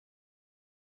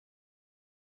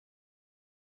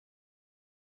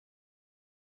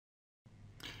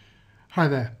Hi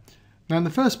there. Now in the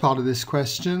first part of this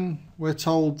question we're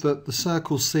told that the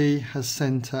circle C has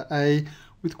centre A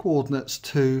with coordinates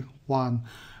 2, 1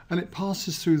 and it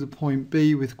passes through the point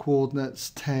B with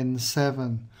coordinates 10,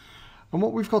 7. And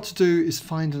what we've got to do is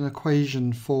find an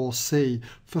equation for C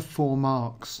for 4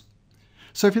 marks.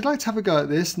 So if you'd like to have a go at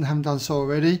this and haven't done so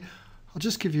already, I'll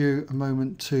just give you a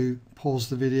moment to pause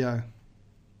the video.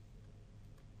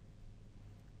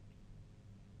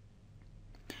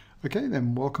 Okay,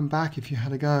 then welcome back if you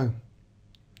had a go.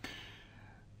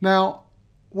 Now,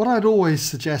 what I'd always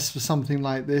suggest for something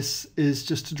like this is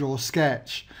just to draw a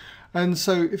sketch. And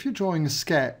so if you're drawing a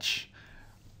sketch,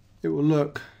 it will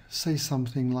look, say,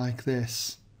 something like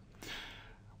this.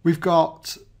 We've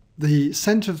got the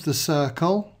centre of the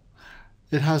circle.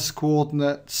 It has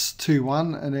coordinates 2,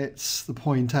 1 and it's the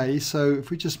point A. So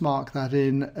if we just mark that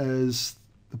in as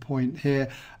the point here,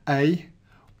 A,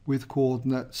 with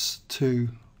coordinates 2,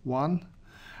 1,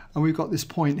 and we've got this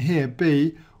point here,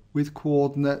 B, with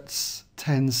coordinates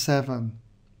 10, 7.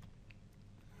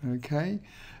 Okay,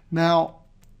 now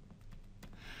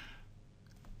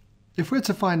if we're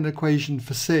to find an equation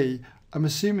for C, I'm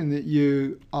assuming that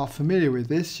you are familiar with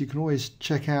this. You can always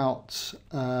check out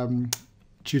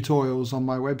tutorials on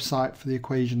my website for the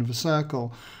equation of a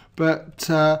circle, but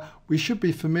we should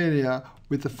be familiar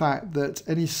with the fact that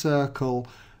any circle,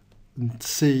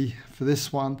 C for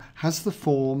this one, has the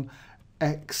form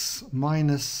x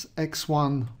minus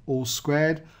x1 all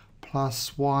squared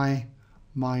plus y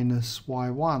minus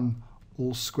y1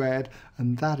 all squared,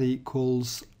 and that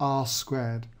equals r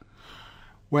squared,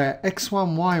 where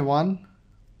x1, y1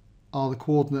 are the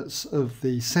coordinates of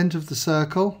the centre of the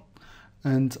circle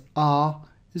and r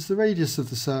is the radius of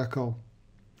the circle.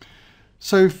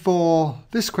 So for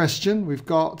this question we've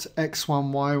got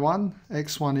x1, y1,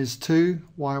 x1 is 2,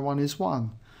 y1 is 1.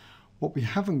 What we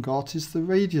haven't got is the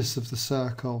radius of the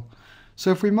circle. So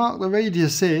if we mark the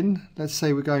radius in, let's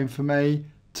say we're going from A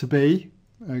to B,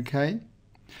 okay,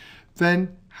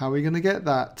 then how are we going to get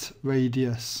that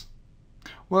radius?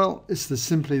 Well, it's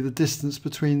simply the distance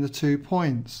between the 2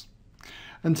 points.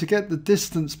 And to get the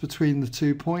distance between the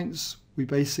 2 points, we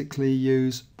basically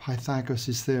use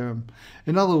Pythagoras' theorem.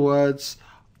 In other words,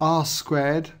 r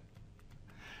squared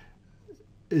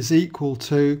is equal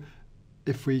to,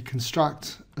 if we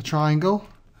construct a triangle,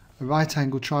 a right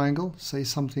angle triangle, say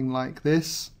something like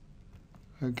this,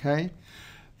 okay,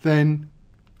 then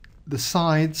the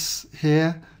sides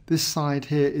here, this side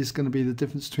here is going to be the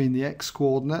difference between the x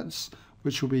coordinates,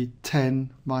 which will be 10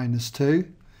 minus 2,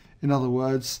 in other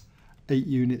words 8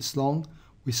 units long.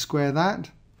 We square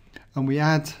that and we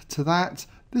add to that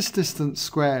this distance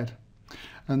squared,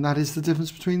 and that is the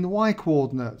difference between the y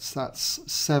coordinates, that's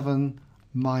 7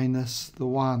 minus the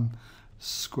 1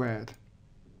 squared.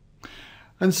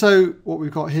 And so what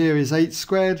we've got here is 8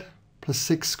 squared plus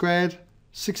 6 squared,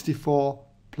 64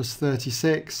 plus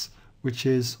 36, which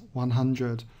is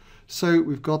 100. So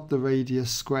we've got the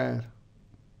radius squared.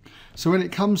 So when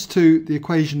it comes to the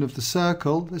equation of the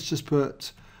circle, let's just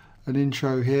put an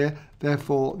intro here.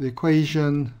 Therefore the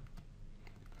equation,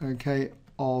 okay,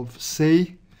 of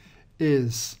C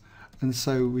is, and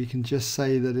so we can just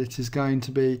say that it is going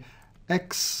to be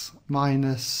x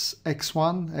minus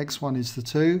x1, x1 is the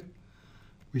 2,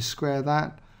 we square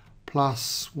that,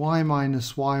 plus y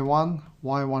minus y1,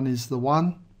 y1 is the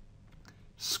 1,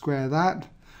 square that,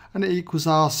 and it equals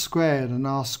r squared, and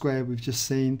r squared we've just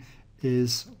seen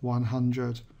is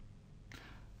 100.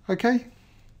 Okay.